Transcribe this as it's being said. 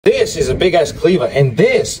This is a big ass cleaver, and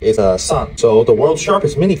this is a sun. So the world's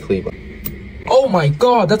sharpest mini cleaver. Oh my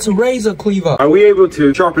god, that's a razor cleaver. Are we able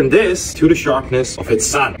to sharpen this to the sharpness of its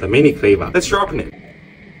son, the mini cleaver? Let's sharpen it.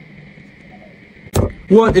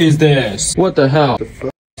 What is this? What the hell?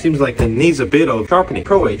 Seems like it needs a bit of sharpening.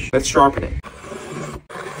 Pro H, let's sharpen it.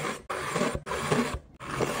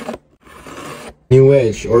 New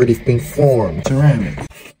edge already been formed. Ceramic.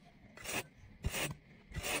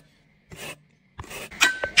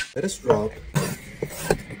 Let us drop.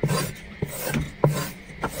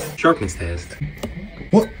 Sharpness test.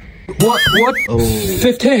 What? Oh.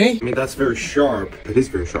 50? I mean, that's very sharp. It is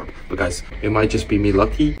very sharp. But guys, it might just be me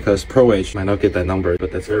lucky because Pro H might not get that number,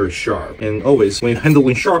 but that's very sharp. And always, when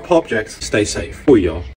handling sharp objects, stay safe. Oh, y'all.